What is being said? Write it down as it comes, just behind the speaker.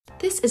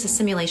This is a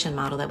simulation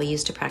model that we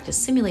use to practice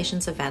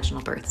simulations of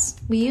vaginal births.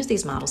 We use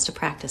these models to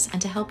practice and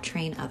to help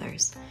train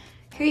others.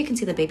 Here you can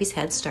see the baby's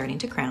head starting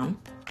to crown.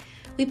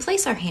 We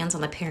place our hands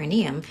on the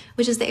perineum,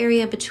 which is the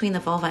area between the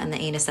vulva and the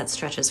anus that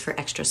stretches for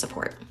extra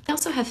support. We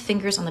also have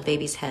fingers on the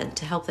baby's head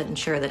to help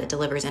ensure that it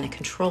delivers in a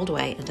controlled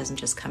way and doesn't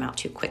just come out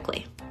too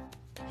quickly.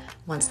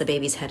 Once the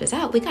baby's head is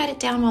out, we guide it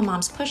down while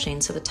mom's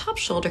pushing so the top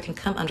shoulder can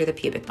come under the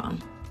pubic bone.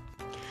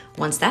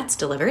 Once that's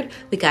delivered,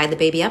 we guide the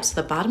baby up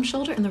so the bottom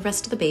shoulder and the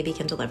rest of the baby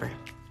can deliver.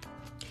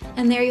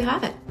 And there you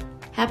have it.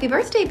 Happy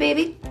birthday,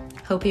 baby!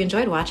 Hope you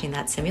enjoyed watching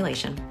that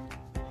simulation.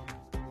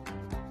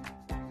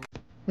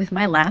 With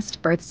my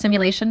last birth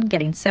simulation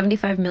getting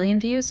 75 million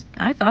views,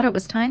 I thought it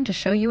was time to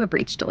show you a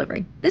breech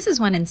delivery. This is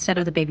when instead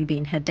of the baby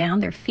being head down,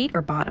 their feet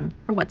or bottom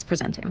are what's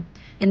presenting.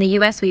 In the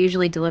US, we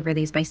usually deliver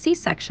these by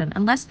C-section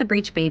unless the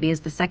breech baby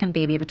is the second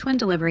baby of a twin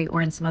delivery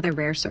or in some other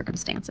rare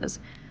circumstances.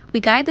 We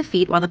guide the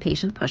feet while the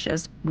patient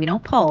pushes. We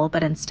don't pull,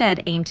 but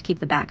instead aim to keep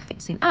the back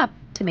facing up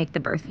to make the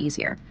birth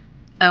easier.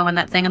 Oh, and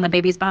that thing on the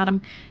baby's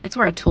bottom, it's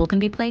where a tool can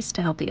be placed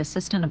to help the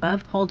assistant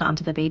above hold on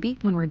to the baby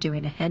when we're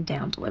doing a head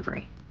down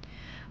delivery.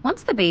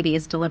 Once the baby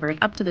is delivered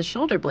up to the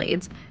shoulder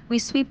blades, we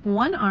sweep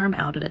one arm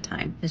out at a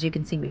time. As you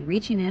can see me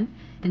reaching in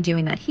and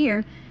doing that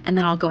here, and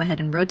then I'll go ahead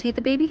and rotate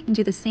the baby and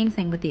do the same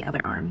thing with the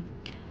other arm.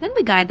 Then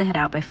we guide the head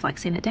out by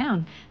flexing it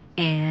down.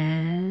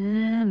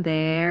 And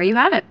there you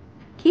have it.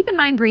 Keep in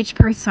mind breech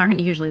births aren't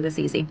usually this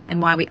easy,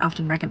 and why we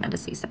often recommend a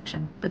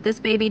C-section. But this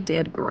baby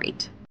did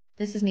great.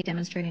 This is me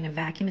demonstrating a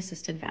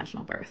vacuum-assisted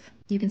vaginal birth.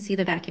 You can see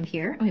the vacuum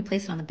here, and we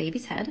place it on the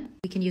baby's head.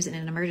 We can use it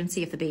in an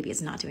emergency if the baby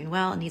is not doing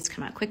well and needs to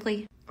come out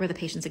quickly, or the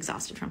patient's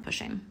exhausted from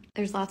pushing.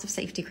 There's lots of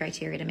safety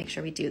criteria to make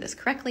sure we do this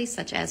correctly,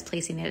 such as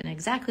placing it in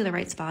exactly the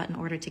right spot in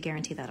order to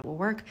guarantee that it will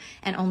work,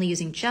 and only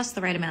using just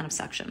the right amount of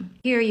suction.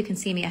 Here you can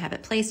see me, I have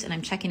it placed, and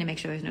I'm checking to make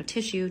sure there's no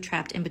tissue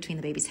trapped in between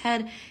the baby's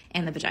head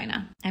and the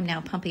vagina. I'm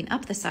now pumping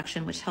up the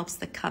suction, which helps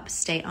the cup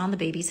stay on the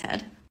baby's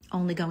head,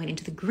 only going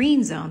into the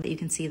green zone that you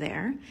can see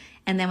there.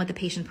 And then with the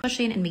patient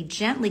pushing and me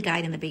gently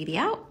guiding the baby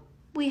out,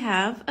 we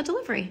have a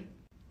delivery.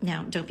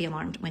 Now, don't be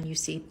alarmed when you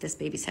see this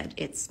baby's head.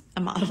 It's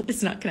a model.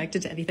 It's not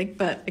connected to anything,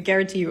 but I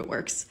guarantee you it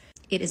works.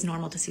 It is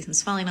normal to see some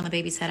swelling on the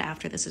baby's head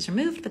after this is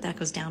removed, but that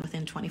goes down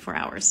within 24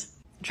 hours.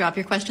 Drop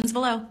your questions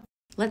below.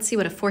 Let's see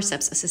what a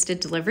forceps-assisted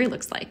delivery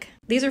looks like.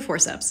 These are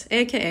forceps,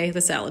 aka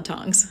the salad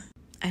tongs.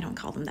 I don't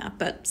call them that,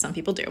 but some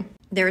people do.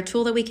 They're a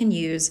tool that we can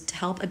use to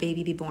help a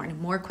baby be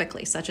born more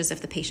quickly, such as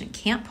if the patient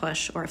can't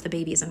push or if the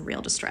baby is in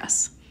real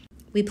distress.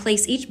 We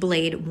place each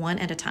blade one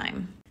at a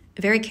time,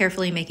 very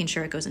carefully making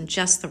sure it goes in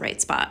just the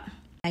right spot.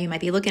 Now you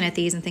might be looking at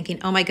these and thinking,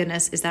 oh my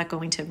goodness, is that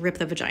going to rip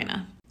the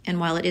vagina? And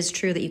while it is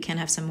true that you can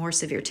have some more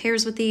severe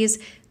tears with these,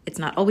 it's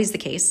not always the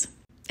case,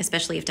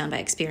 especially if done by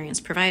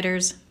experienced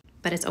providers,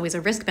 but it's always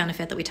a risk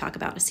benefit that we talk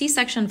about a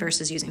C-section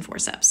versus using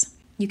forceps.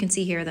 You can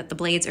see here that the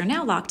blades are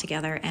now locked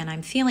together and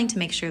I'm feeling to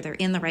make sure they're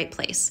in the right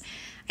place.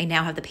 I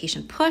now have the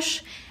patient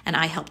push and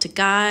I help to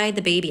guide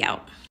the baby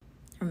out.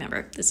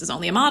 Remember, this is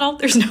only a model.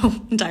 There's no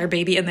entire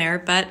baby in there,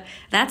 but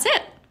that's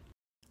it.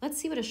 Let's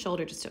see what a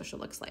shoulder dystocia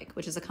looks like,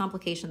 which is a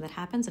complication that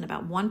happens in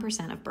about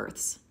 1% of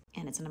births.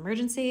 And it's an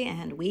emergency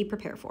and we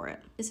prepare for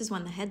it. This is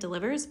when the head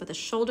delivers, but the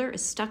shoulder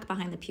is stuck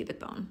behind the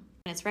pubic bone.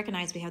 When it's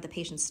recognized, we have the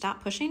patient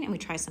stop pushing and we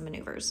try some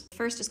maneuvers. The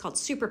first is called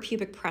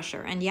suprapubic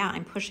pressure. And yeah,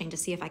 I'm pushing to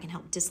see if I can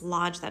help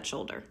dislodge that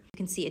shoulder. You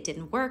can see it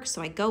didn't work.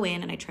 So I go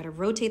in and I try to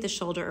rotate the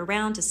shoulder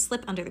around to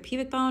slip under the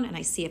pubic bone and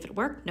I see if it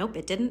worked. Nope,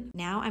 it didn't.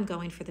 Now I'm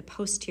going for the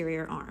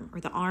posterior arm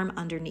or the arm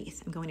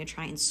underneath. I'm going to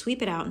try and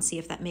sweep it out and see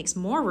if that makes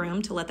more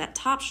room to let that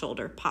top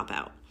shoulder pop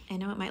out. I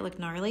know it might look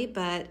gnarly,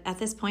 but at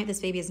this point, this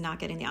baby is not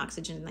getting the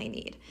oxygen they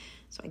need.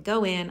 So I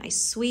go in, I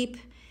sweep,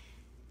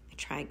 I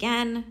try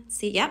again.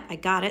 See, yep, I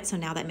got it. So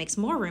now that makes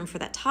more room for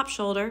that top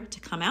shoulder to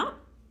come out.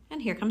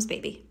 And here comes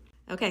baby.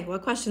 Okay,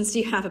 what questions do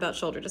you have about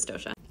shoulder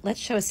dystocia? Let's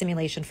show a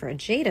simulation for a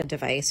Jada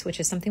device,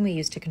 which is something we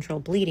use to control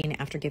bleeding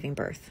after giving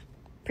birth.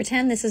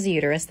 Pretend this is a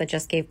uterus that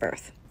just gave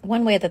birth.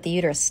 One way that the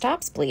uterus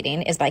stops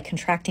bleeding is by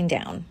contracting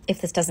down. If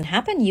this doesn't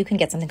happen, you can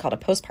get something called a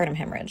postpartum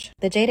hemorrhage.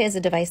 The Jada is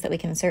a device that we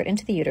can insert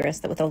into the uterus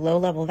that with a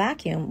low-level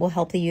vacuum will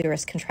help the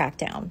uterus contract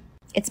down.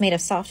 It's made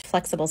of soft,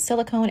 flexible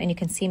silicone, and you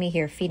can see me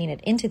here feeding it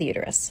into the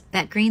uterus.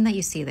 That green that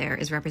you see there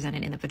is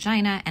represented in the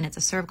vagina, and it's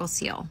a cervical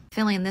seal.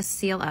 Filling this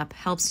seal up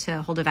helps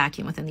to hold a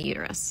vacuum within the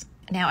uterus.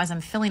 Now, as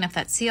I'm filling up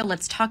that seal,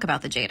 let's talk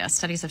about the Jada.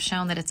 Studies have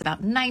shown that it's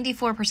about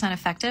 94%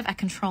 effective at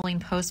controlling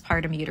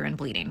postpartum uterine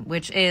bleeding,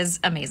 which is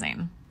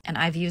amazing. And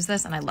I've used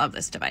this and I love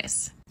this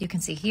device. You can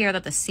see here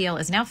that the seal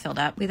is now filled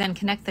up. We then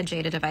connect the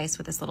Jada device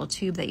with this little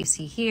tube that you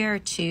see here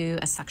to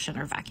a suction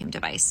or vacuum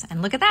device.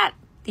 And look at that,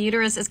 the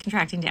uterus is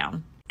contracting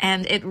down.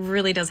 And it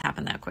really does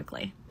happen that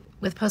quickly.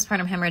 With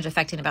postpartum hemorrhage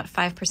affecting about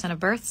 5% of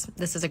births,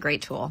 this is a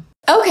great tool.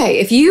 Okay,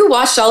 if you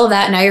watched all of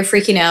that and now you're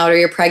freaking out or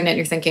you're pregnant and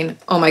you're thinking,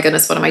 oh my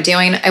goodness, what am I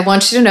doing? I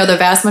want you to know the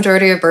vast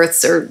majority of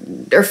births are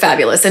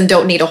fabulous and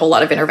don't need a whole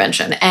lot of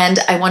intervention. And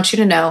I want you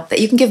to know that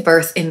you can give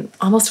birth in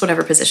almost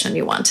whatever position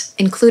you want,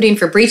 including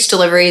for breech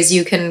deliveries,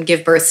 you can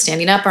give birth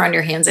standing up or on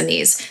your hands and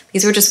knees.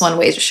 These were just one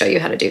way to show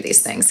you how to do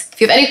these things. If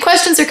you have any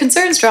questions or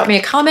concerns, drop me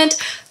a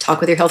comment, talk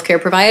with your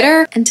healthcare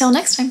provider. Until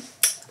next time.